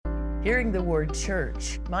Hearing the word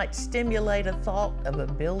church might stimulate a thought of a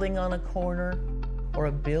building on a corner, or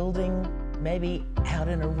a building maybe out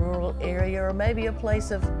in a rural area, or maybe a place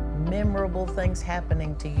of memorable things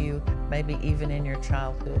happening to you, maybe even in your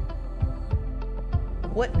childhood.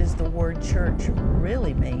 What does the word church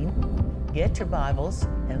really mean? Get your Bibles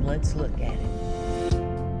and let's look at it.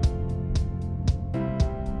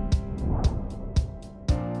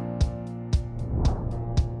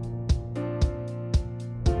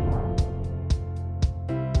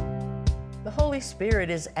 The Holy Spirit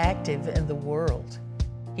is active in the world.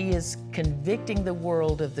 He is convicting the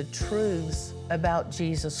world of the truths about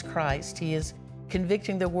Jesus Christ. He is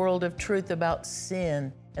convicting the world of truth about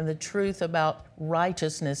sin and the truth about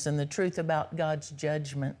righteousness and the truth about God's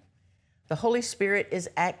judgment. The Holy Spirit is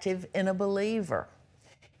active in a believer.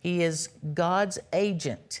 He is God's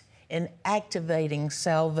agent in activating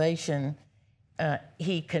salvation.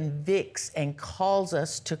 He convicts and calls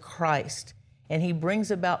us to Christ. And He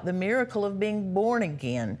brings about the miracle of being born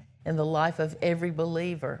again in the life of every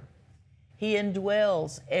believer. He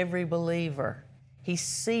indwells every believer. He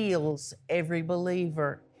seals every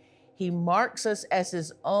believer. He marks us as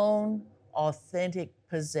His own authentic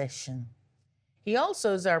possession. He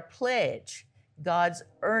also is our pledge, God's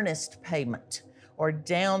earnest payment or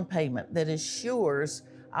down payment that assures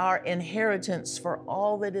our inheritance for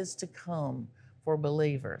all that is to come for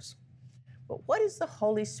believers. But what is the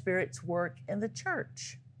Holy Spirit's work in the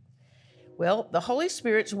church? Well, the Holy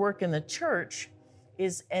Spirit's work in the church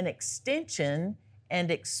is an extension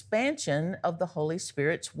and expansion of the Holy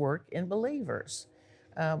Spirit's work in believers.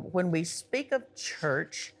 When we speak of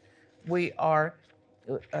church, we are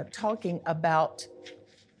talking about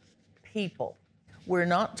people. We're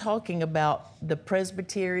not talking about the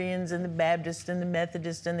Presbyterians and the Baptists and the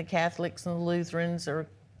Methodists and the Catholics and the Lutherans or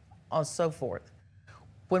so forth.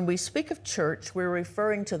 When we speak of church, we're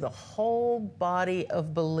referring to the whole body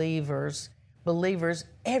of believers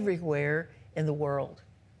everywhere in the world.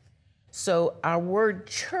 So our word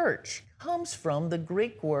church comes from the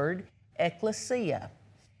Greek word ekklesia,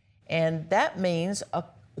 and that means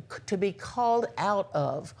to be called out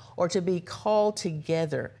of or to be called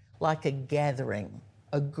together, like a gathering,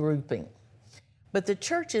 a grouping. But the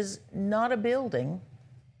church is not a building,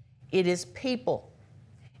 it is people.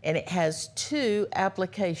 And it has two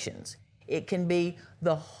applications. It can be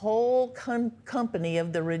the whole company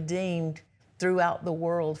of the redeemed throughout the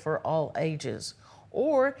world for all ages,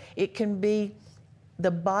 or it can be the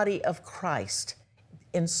body of Christ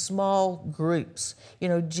in small groups. You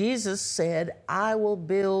know, Jesus said, "I will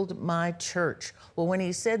build my church." Well, when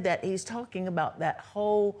He said that, He's talking about that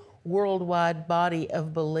whole worldwide body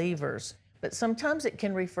of believers. But sometimes it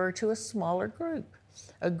can refer to a smaller group,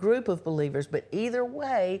 a group of believers. But either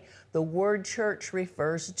way, the word church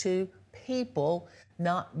refers to people,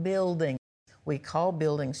 not buildings. We call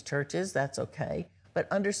buildings churches, that's okay.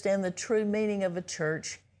 But understand the true meaning of a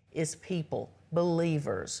church is people,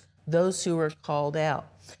 believers, those who are called out.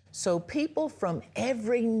 So people from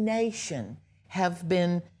every nation have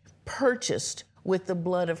been purchased with the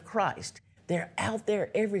blood of Christ. They're out there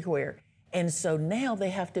everywhere. And so now they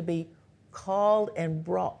have to be called and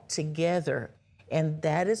brought together. And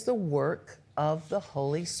that is the work of the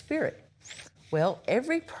Holy Spirit. Well,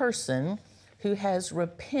 every person who has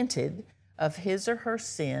repented of his or her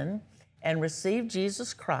sin and received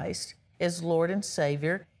Jesus Christ as Lord and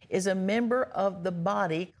Savior is a member of the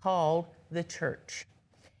body called the church.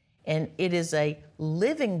 And it is a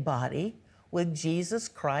living body with Jesus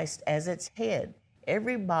Christ as its head.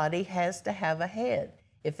 Every body has to have a head.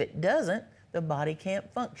 If it doesn't, the body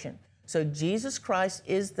can't function. So Jesus Christ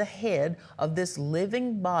is the head of this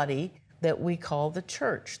living body that we call the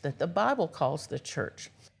church, that the Bible calls the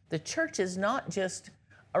church. The church is not just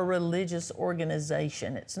a religious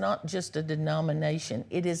organization. It's not just a denomination.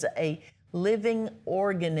 It is a living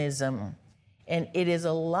organism, and it is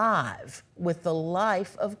alive with the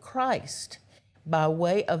life of Christ by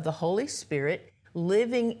way of the Holy Spirit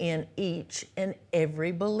living in each and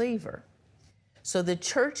every believer. So the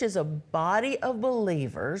church is a body of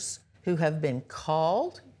believers who have been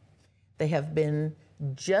called, they have been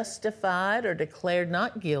justified or declared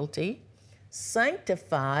not guilty,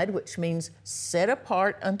 sanctified, which means set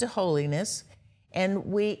apart unto holiness, and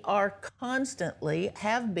we are constantly,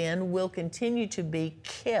 have been, will continue to be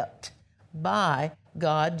kept by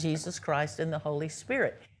God, Jesus Christ, and the Holy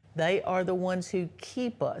Spirit. They are the ones who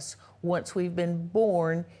keep us once we've been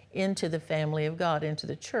born into the family of God, into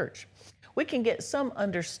the church. We can get some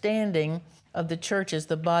understanding of the church as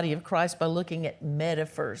the body of Christ by looking at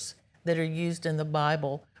metaphors that are used in the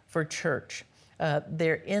Bible for church.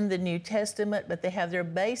 They're in the New Testament, but they have their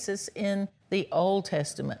basis in the Old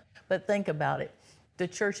Testament. But think about it. The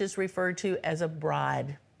church is referred to as a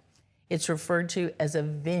bride. It's referred to as a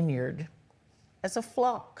vineyard, as a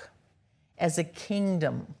flock, as a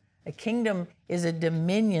kingdom. A kingdom is a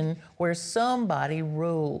dominion where somebody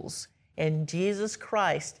rules, and Jesus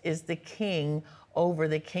Christ is the king over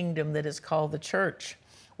the kingdom that is called the church.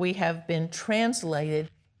 We have been translated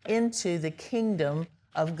into the kingdom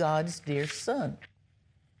of God's dear Son.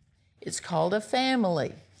 It's called a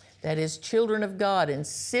family. That is, children of God and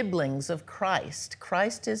siblings of Christ.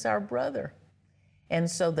 Christ is our brother. And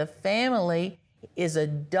so the family is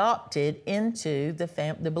adopted into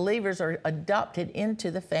the believers are adopted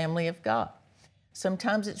into the family of God.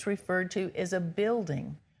 Sometimes it's referred to as a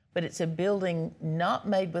building, but it's a building not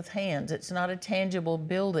made with hands. It's not a tangible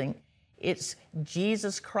building. It's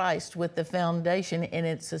Jesus Christ with the foundation, and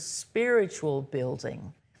it's a spiritual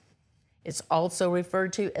building. It's also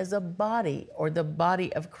referred to as a body, or the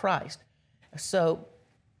body of Christ. So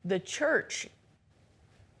the church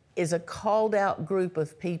is a called out group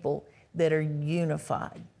of people that are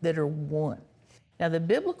unified, that are one. Now, the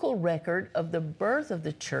biblical record of the birth of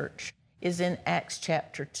the church is in Acts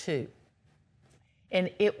chapter 2.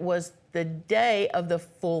 And it was the day of the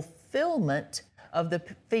fulfillment of the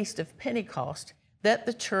Feast of Pentecost that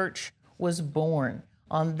the church was born.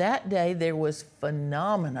 On that day, there was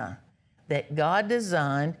phenomena that God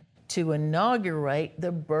designed to inaugurate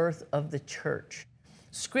the birth of the church.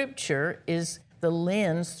 Scripture is the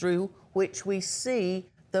lens through which we see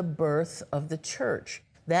the birth of the church.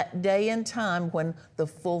 That day and time when the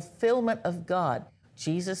fulfillment of God,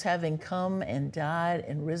 Jesus having come and died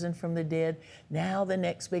and risen from the dead, now the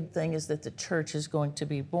next big thing is that the church is going to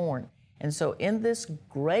be born. And so in this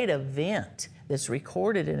great event that's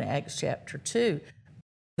recorded in Acts chapter 2,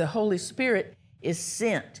 the Holy Spirit is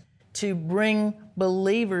sent to bring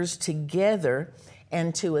believers together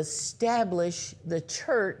and to establish the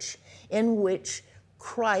church in which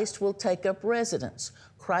Christ will take up residence.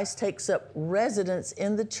 Christ takes up residence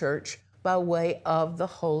in the church by way of the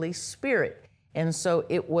Holy Spirit. And so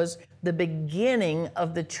it was the beginning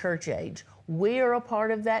of the church age. We are a part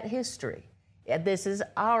of that history. This is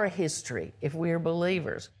our history if we are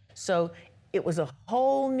believers. So it was a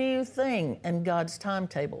whole new thing in God's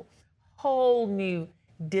timetable, whole new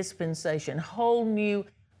dispensation, whole new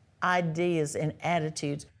ideas and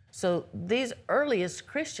attitudes. So these earliest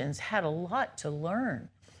Christians had a lot to learn.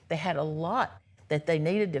 They had a lot that they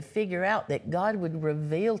needed to figure out that God would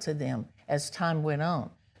reveal to them as time went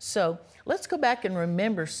on. So let's go back and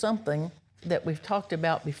remember something that we've talked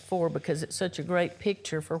about before, because it's such a great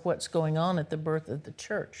picture for what's going on at the birth of the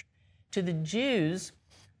church. To the Jews,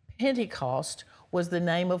 Pentecost was the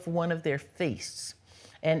name of one of their feasts.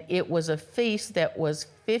 And it was a feast that was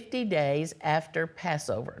 50 days after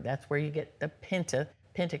Passover. That's where you get the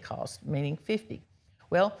Pentecost, meaning 50.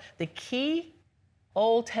 Well, the key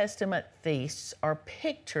Old Testament feasts are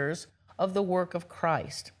pictures of the work of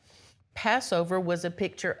Christ. Passover was a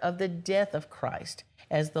picture of the death of Christ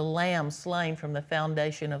as the lamb slain from the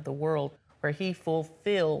foundation of the world, where he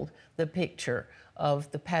fulfilled the picture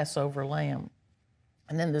of the Passover lamb.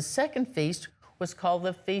 And then the second feast was called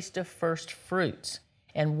the Feast of First Fruits.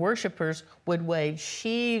 And worshipers would wave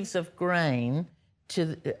sheaves of grain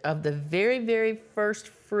of the very, very first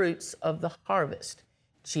fruits of the harvest.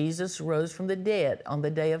 Jesus rose from the dead on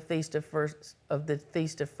the day of the Feast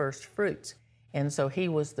of First Fruits. And so he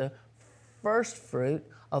was the first fruit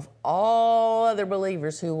of all other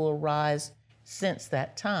believers who will rise since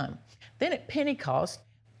that time. Then at Pentecost,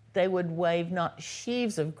 they would wave not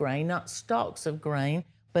sheaves of grain, not stalks of grain,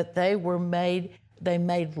 but they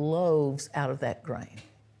made loaves out of that grain.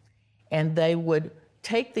 And they would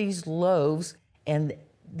take these loaves, and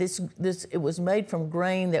it was made from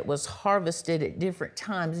grain that was harvested at different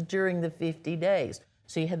times during the 50 days.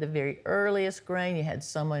 So you had the very earliest grain, you had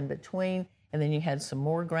some in between, and then you had some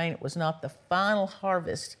more grain. It was not the final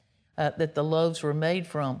harvest that the loaves were made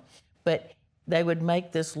from, but they would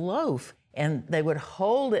make this loaf, and they would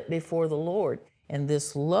hold it before the Lord. And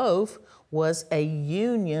this loaf was a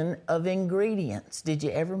union of ingredients. Did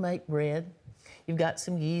you ever make bread? You've got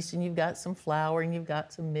some yeast, and you've got some flour, and you've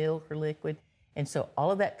got some milk or liquid. And so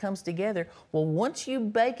all of that comes together. Well, once you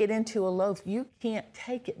bake it into a loaf, you can't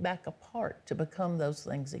take it back apart to become those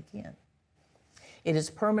things again. It is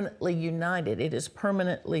permanently united. It is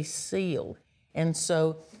permanently sealed. And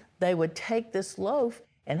so they would take this loaf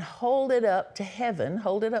and hold it up to heaven,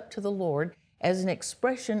 hold it up to the Lord as an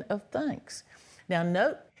expression of thanks. Now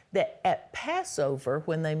note that at Passover,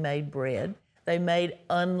 when they made bread, they made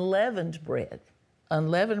unleavened bread.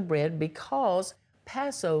 Unleavened bread because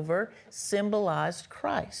Passover symbolized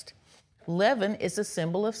Christ. Leaven is a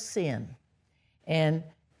symbol of sin. And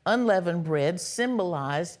unleavened bread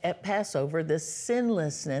symbolized at Passover the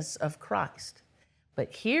sinlessness of Christ.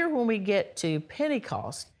 But here, when we get to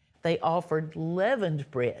Pentecost, they offered leavened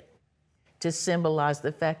bread to symbolize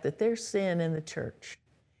the fact that there's sin in the church.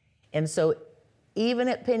 And so even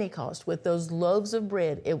at Pentecost, with those loaves of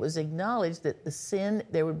bread, it was acknowledged that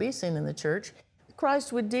there would be sin in the church.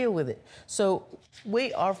 Christ would deal with it. So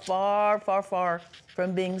we are far, far, far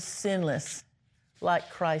from being sinless like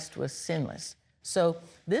Christ was sinless. So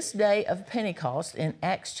this day of Pentecost in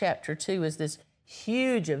Acts chapter 2 is this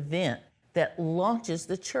huge event that launches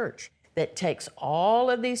the church, that takes all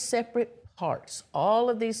of these separate parts, all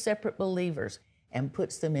of these separate believers, and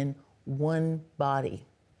puts them in one body.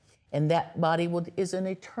 And that body is an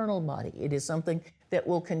eternal body. It is something that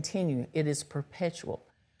will continue. It is perpetual.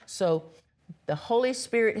 So the Holy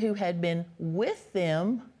Spirit who had been with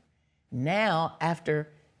them, now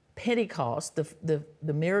after Pentecost, the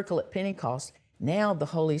miracle at Pentecost, now the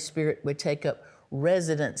Holy Spirit would take up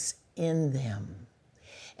residence in them.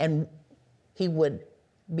 And he would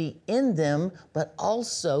be in them, but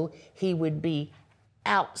also he would be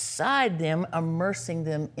outside them, immersing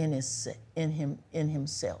them in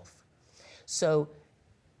himself. So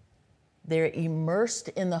they're immersed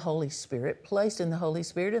in the Holy Spirit, placed in the Holy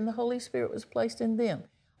Spirit, and the Holy Spirit was placed in them,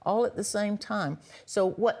 all at the same time.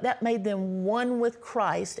 So that made them one with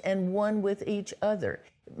Christ and one with each other.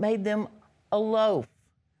 It made them a loaf,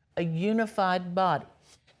 a unified body.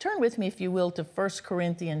 Turn with me, if you will, to 1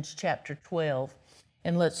 Corinthians chapter 12,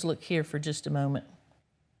 and let's look here for just a moment.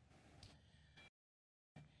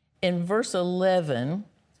 In verse 11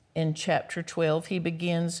 in chapter 12, he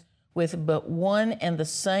begins with, "But one and the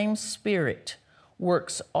same Spirit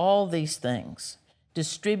works all these things,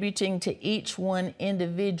 distributing to each one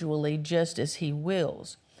individually just as he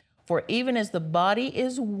wills. For even as the body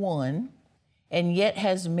is one, and yet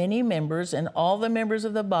has many members, and all the members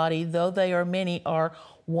of the body, though they are many, are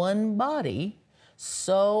one body,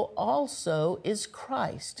 so also is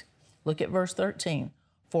Christ." Look at verse 13.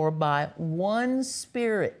 "For by one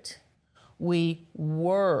Spirit we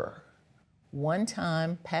were," one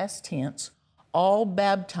time, past tense, "all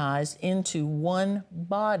baptized into one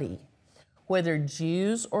body, whether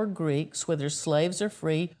Jews or Greeks, whether slaves or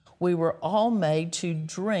free, we were all made to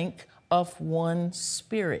drink of one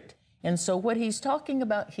Spirit." And so what he's talking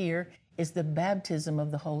about here is the baptism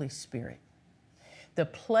of the Holy Spirit. The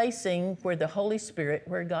placing where the Holy Spirit,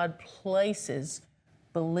 where God places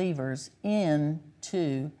believers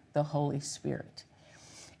into the Holy Spirit.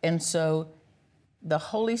 And so the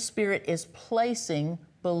Holy Spirit is placing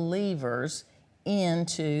believers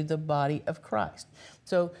into the body of Christ.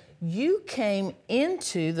 So you came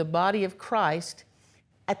into the body of Christ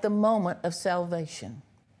at the moment of salvation.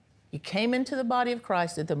 You came into the body of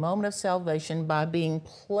Christ at the moment of salvation by being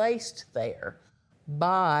placed there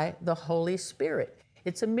by the Holy Spirit.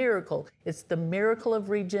 It's a miracle. It's the miracle of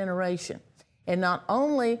regeneration. And not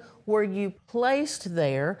only were you placed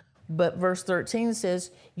there, but verse 13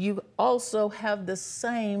 says, you also have the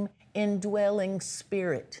same indwelling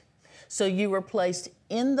Spirit. So you were placed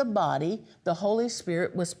in the body, the Holy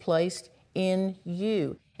Spirit was placed in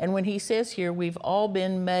you. And when he says here, we've all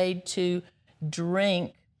been made to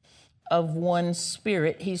drink of one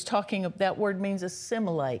Spirit, he's talking of, that word means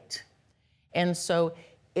assimilate. And so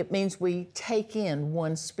it means we take in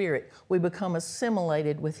one Spirit. We become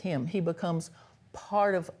assimilated with him. He becomes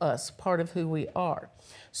part of us, part of who we are.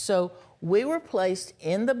 So we were placed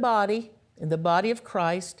in the body of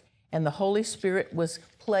Christ, and the Holy Spirit was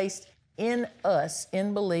placed in us,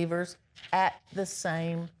 in believers, at the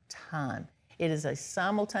same time. It is a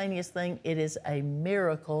simultaneous thing. It is a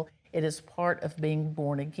miracle. It is part of being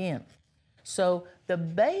born again. So the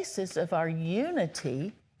basis of our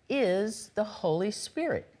unity is the Holy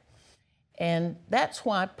Spirit. And that's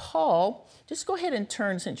why Paul, just go ahead and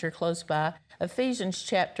turn, since you're close by, Ephesians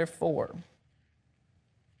chapter 4.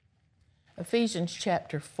 Ephesians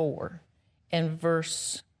chapter 4 and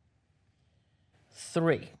verse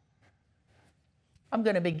 3. I'm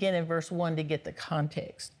going to begin in verse 1 to get the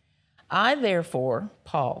context. "I therefore,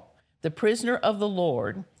 Paul, the prisoner of the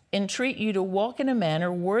Lord, entreat you to walk in a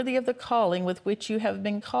manner worthy of the calling with which you have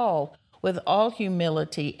been called, with all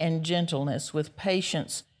humility and gentleness, with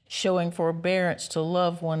patience, showing forbearance to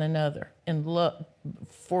love one another in love,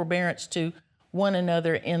 forbearance to one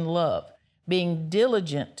another in love, being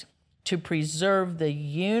diligent to preserve the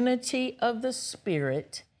unity of the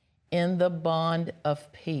Spirit in the bond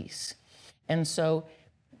of peace." And so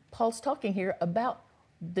Paul's talking here about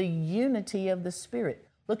the unity of the Spirit.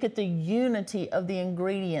 Look at the unity of the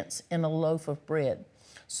ingredients in a loaf of bread.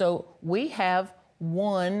 So we have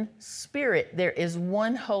one Spirit. There is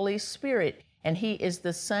one Holy Spirit. and he is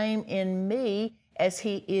the same in me as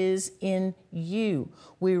he is in you.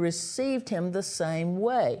 We received him the same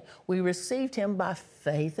way. We received him by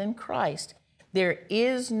faith in Christ. There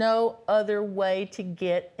is no other way to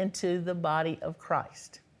get into the body of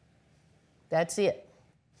Christ. That's it,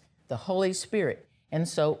 the Holy Spirit. And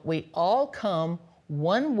so we all come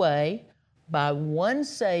one way, by one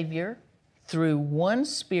Savior, through one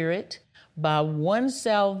Spirit, by one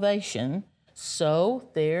salvation. So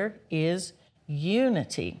there is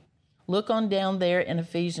unity. Look on down there in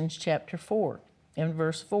Ephesians chapter 4, in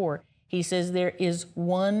verse 4. He says there is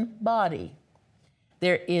one body.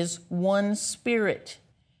 There is one Spirit,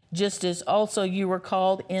 just as also you were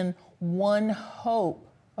called in one hope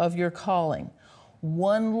of your calling,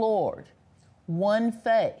 one Lord, one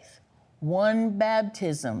faith, one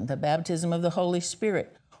baptism, the baptism of the Holy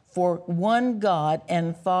Spirit, for one God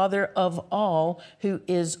and Father of all, who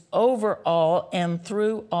is over all and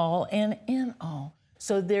through all and in all.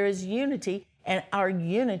 So there is unity, and our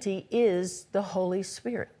unity is the Holy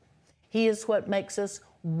Spirit. He is what makes us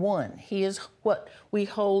one. He is what we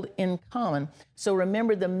hold in common. So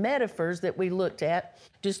remember the metaphors that we looked at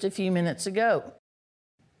just a few minutes ago.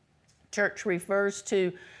 The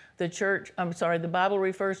Bible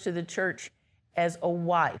refers to the church as a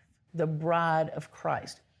wife, the bride of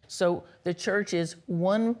Christ. So the church is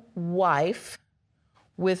one wife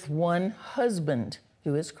with one husband,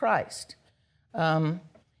 who is Christ.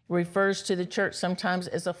 Refers to the church sometimes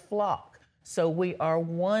as a flock. So we are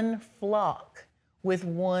one flock with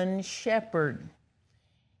one shepherd.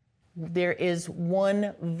 There is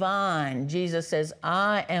one vine. Jesus says,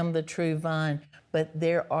 I am the true vine, but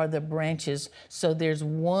there are the branches. So there's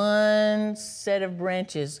one set of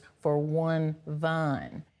branches for one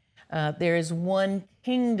vine. There is one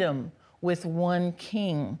kingdom with one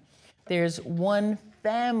king. There's one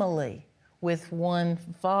family with one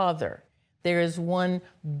father. There is one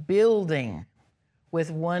building with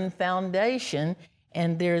one foundation,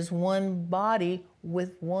 and there's one body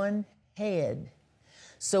with one head.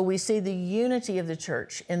 So we see the unity of the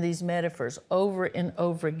church in these metaphors over and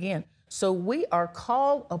over again. So we are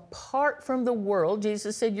called apart from the world.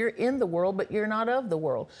 Jesus said, you're in the world, but you're not of the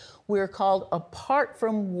world. We're called apart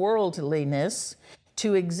from worldliness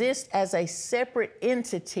to exist as a separate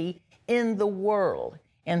entity in the world.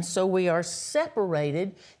 And so we are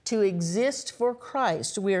separated to exist for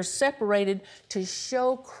Christ. We are separated to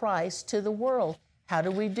show Christ to the world. How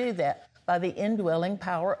do we do that? By the indwelling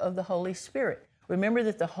power of the Holy Spirit. Remember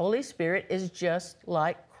that the Holy Spirit is just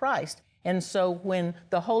like Christ. And so when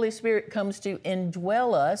the Holy Spirit comes to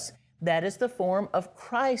indwell us, that is the form of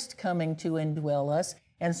Christ coming to indwell us.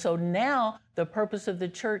 And so now the purpose of the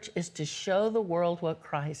church is to show the world what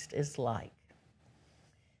Christ is like.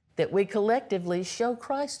 That we collectively show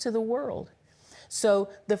Christ to the world. So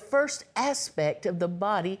the first aspect of the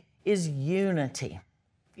body is unity.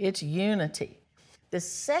 It's unity. The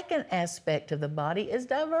second aspect of the body is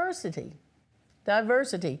diversity.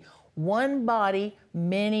 Diversity. One body,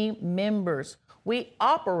 many members. We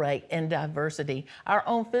operate in diversity. Our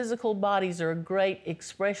own physical bodies are a great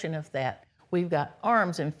expression of that. We've got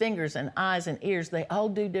arms and fingers and eyes and ears. They all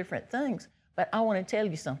do different things. But I want to tell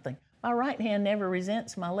you something. My right hand never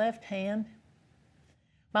resents my left hand.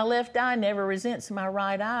 My left eye never resents my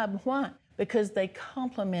right eye. Why? Because they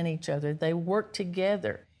complement each other. They work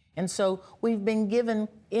together. And so we've been given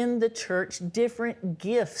in the church different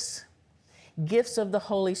gifts, gifts of the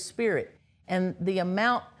Holy Spirit. And the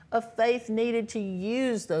amount of faith needed to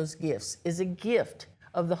use those gifts is a gift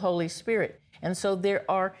of the Holy Spirit. And so there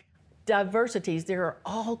are diversities. There are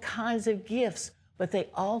all kinds of gifts, but they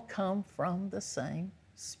all come from the same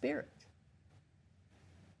Spirit.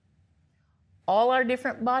 All our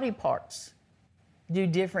different body parts do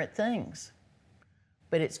different things,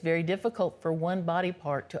 but it's very difficult for one body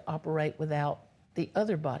part to operate without the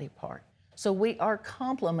other body part. So we are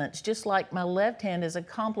complements, just like my left hand is a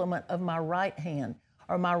complement of my right hand,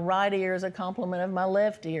 or my right ear is a complement of my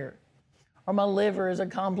left ear, or my liver is a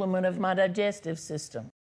complement of my digestive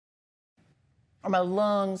system, or my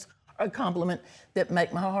lungs are a complement that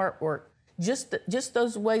make my heart work. Just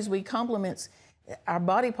those ways we complement, our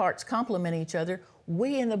body parts complement each other.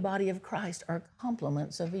 We in the body of Christ are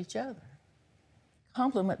complements of each other.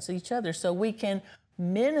 Complements each other so we can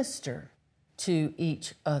minister to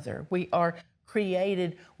each other. We are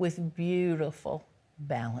created with beautiful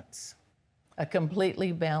balance, a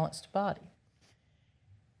completely balanced body.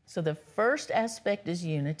 So the first aspect is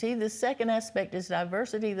unity. The second aspect is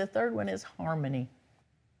diversity. The third one is harmony.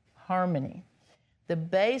 Harmony. The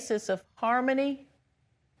basis of harmony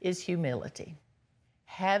is humility.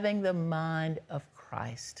 Having the mind of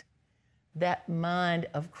Christ. That mind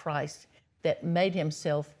of Christ that made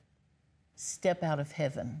himself step out of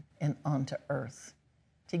heaven and onto earth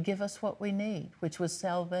to give us what we need, which was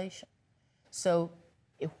salvation. So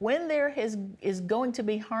when there is going to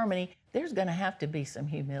be harmony, there's going to have to be some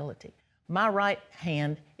humility. My right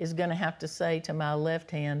hand is going to have to say to my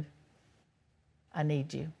left hand, I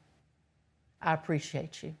need you. I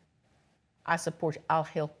appreciate you. I support you. I'll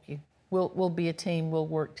help you. We'll be a team. We'll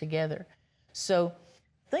work together. So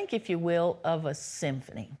think, if you will, of a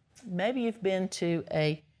symphony. Maybe you've been to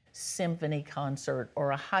a symphony concert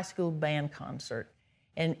or a high school band concert,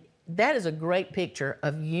 and that is a great picture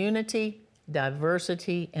of unity,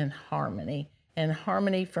 diversity, and harmony. And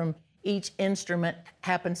harmony from each instrument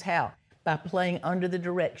happens how? By playing under the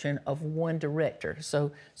direction of one director.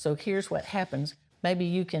 So here's what happens. Maybe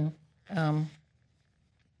you can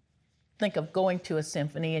think of going to a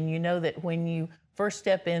symphony, and you know that when you first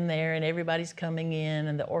step in there and everybody's coming in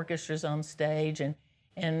and the orchestra's on stage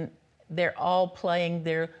and they're all playing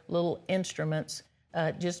their little instruments,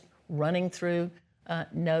 just running through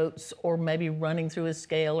notes, or maybe running through a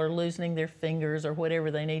scale, or loosening their fingers, or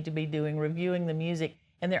whatever they need to be doing, reviewing the music,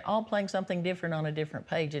 and they're all playing something different on a different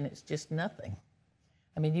page, and it's just nothing.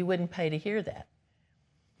 I mean, you wouldn't pay to hear that.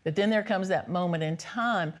 But then there comes that moment in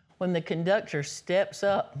time when the conductor steps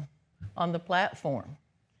up on the platform,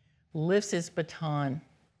 lifts his baton,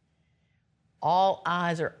 all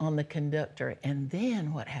eyes are on the conductor, and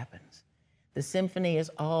then what happens? The symphony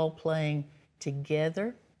is all playing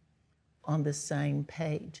together on the same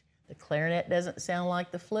page. The clarinet doesn't sound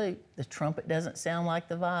like the flute, the trumpet doesn't sound like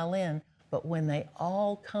the violin, but when they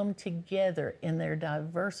all come together in their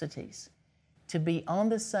diversities to be on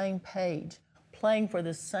the same page, playing for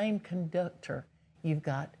the same conductor, you've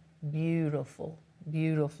got beautiful,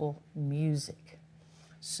 beautiful music.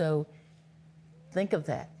 So think of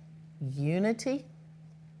that. Unity,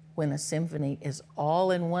 when a symphony is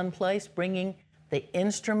all in one place, bringing the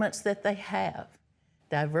instruments that they have.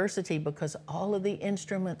 Diversity, because all of the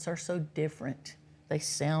instruments are so different. They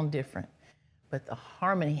sound different. But the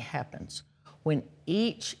harmony happens when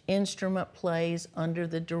each instrument plays under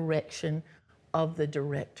the direction of the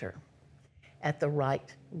director, at the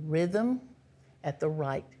right rhythm, at the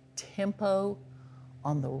right tempo,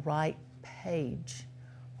 on the right page,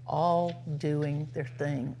 all doing their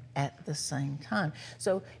thing at the same time.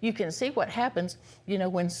 So you can see what happens,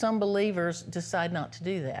 when some believers decide not to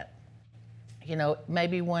do that.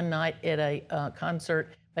 Maybe one night at a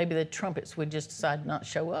concert, maybe the trumpets would just decide not to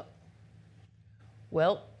show up.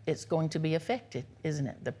 Well, it's going to be affected, isn't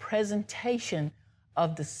it? The presentation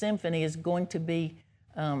of the symphony is going to be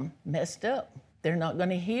messed up. They're not going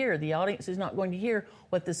to hear, the audience is not going to hear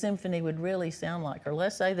what the symphony would really sound like. Or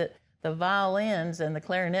let's say that the violins and the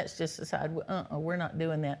clarinets just decide, we're not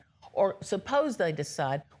doing that. Or suppose they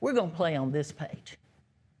decide, we're going to play on this page.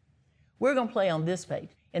 We're going to play on this page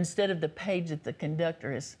instead of the page that the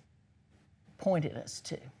conductor has pointed us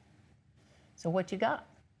to. So what you got?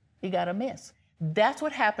 You got a mess. That's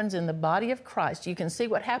what happens in the body of Christ. You can see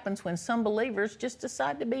what happens when some believers just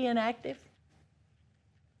decide to be inactive,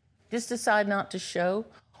 just decide not to show,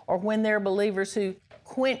 or when there are believers who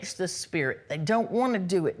quench the Spirit. They don't want to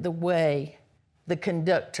do it the way the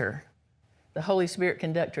conductor, the Holy Spirit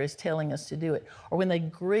conductor, is telling us to do it, or when they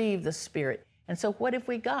grieve the Spirit. And so what have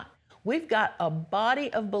we got? We've got a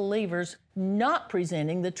body of believers not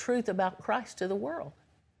presenting the truth about Christ to the world.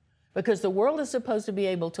 Because the world is supposed to be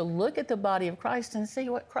able to look at the body of Christ and see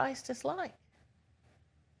what Christ is like.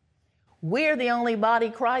 We're the only body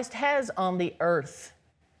Christ has on the earth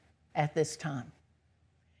at this time.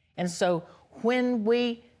 And so when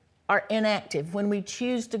we are inactive, when we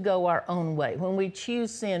choose to go our own way, when we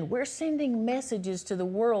choose sin, we're sending messages to the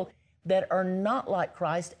world that are not like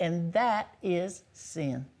Christ, and that is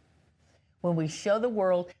sin. When we show the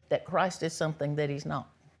world that Christ is something that He's not.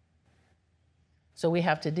 So we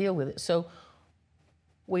have to deal with it. So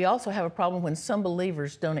we also have a problem when some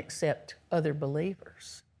believers don't accept other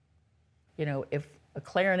believers. If a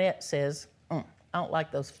clarinet says, I don't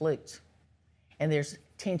like those flutes, and there's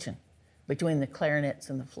tension between the clarinets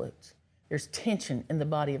and the flutes. There's tension in the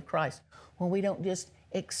body of Christ when we don't just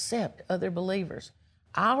accept other believers.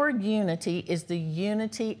 Our unity is the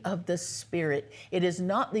unity of the Spirit. It is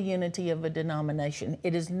not the unity of a denomination.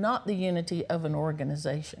 It is not the unity of an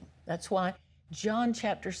organization. That's why John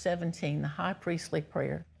chapter 17, the high priestly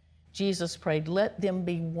prayer, Jesus prayed, let them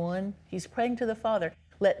be one. He's praying to the Father.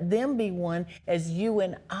 Let them be one as you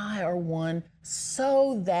and I are one,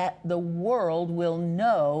 so that the world will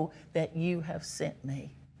know that you have sent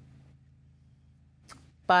me.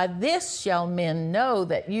 By this shall men know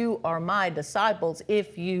that you are my disciples,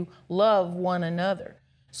 if you love one another.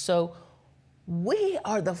 So We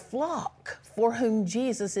are the flock for whom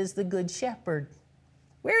Jesus is the good shepherd.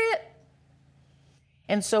 We're it.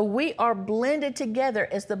 And so we are blended together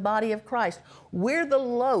as the body of Christ. We're the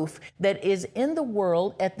loaf that is in the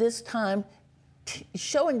world at this time,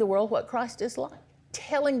 showing the world what Christ is like,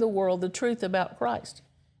 telling the world the truth about Christ.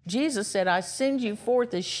 Jesus said, I send you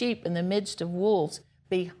forth as sheep in the midst of wolves.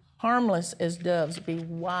 Be harmless as doves, be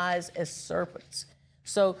wise as serpents.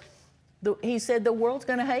 So he said, the world's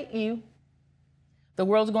going to hate you. The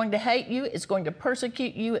world's going to hate you. It's going to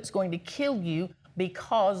persecute you. It's going to kill you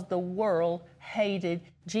because the world hated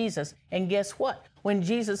Jesus. And guess what? When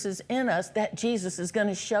Jesus is in us, that Jesus is going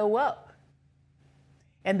to show up.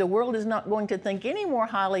 And the world is not going to think any more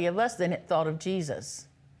highly of us than it thought of Jesus.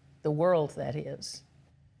 The world, that is.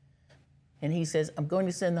 And he says, I'm going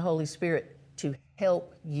to send the Holy Spirit to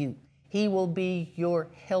help you. He will be your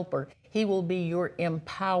helper. He will be your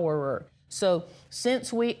empowerer. So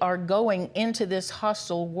since we are going into this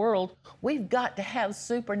hostile world, we've got to have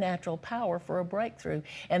supernatural power for a breakthrough.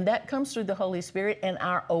 And that comes through the Holy Spirit and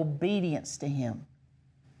our obedience to Him.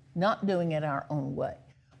 Not doing it our own way,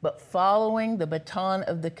 but following the baton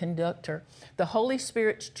of the conductor. The Holy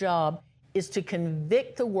Spirit's job is to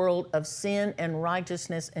convict the world of sin and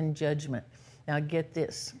righteousness and judgment. Now get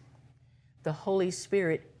this. The Holy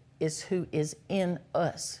Spirit is who is in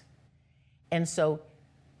us. And so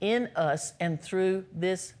in us and through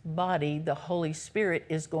this body, the Holy Spirit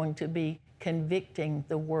is going to be convicting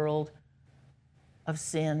the world of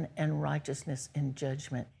sin and righteousness and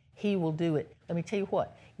judgment. He will do it. Let me tell you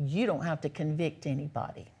what, you don't have to convict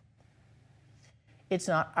anybody. It's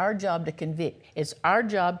not our job to convict. It's our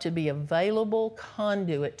job to be available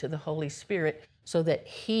conduit to the Holy Spirit so that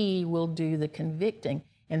He will do the convicting.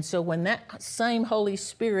 And so when that same Holy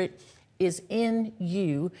Spirit is in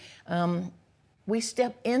you, we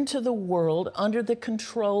step into the world under the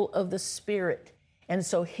control of the Spirit. And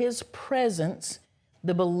so His presence,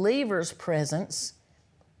 the believer's presence,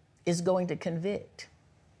 is going to convict.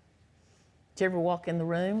 Did you ever walk in the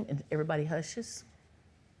room and everybody hushes?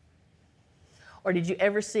 Or did you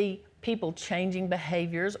ever see people changing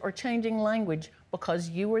behaviors or changing language because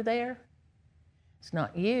you were there? It's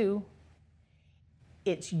not you.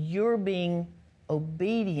 It's your being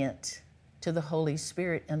obedient to the Holy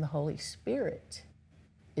Spirit, and the Holy Spirit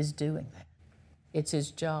is doing that. It's His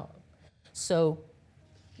job. So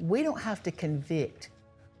we don't have to convict.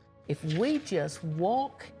 If we just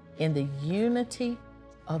walk in the unity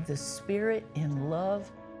of the Spirit in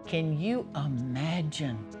love, can you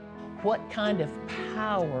imagine what kind of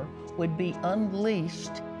power would be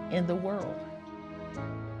unleashed in the world?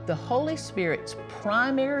 The Holy Spirit's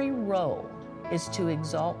primary role is to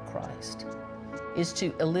exalt Christ, is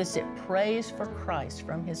to elicit praise for Christ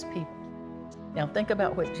from His people. Now think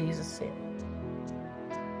about what Jesus said.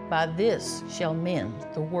 By this shall men,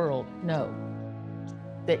 the world, know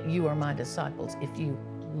that you are my disciples if you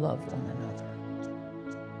love one another.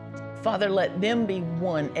 Father, let them be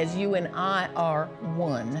one as you and I are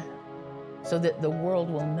one, so that the world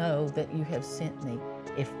will know that you have sent me.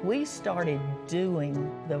 If we started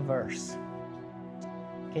doing the verse,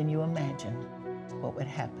 can you imagine what would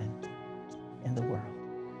happen in the world?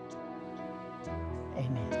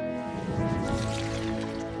 Amen.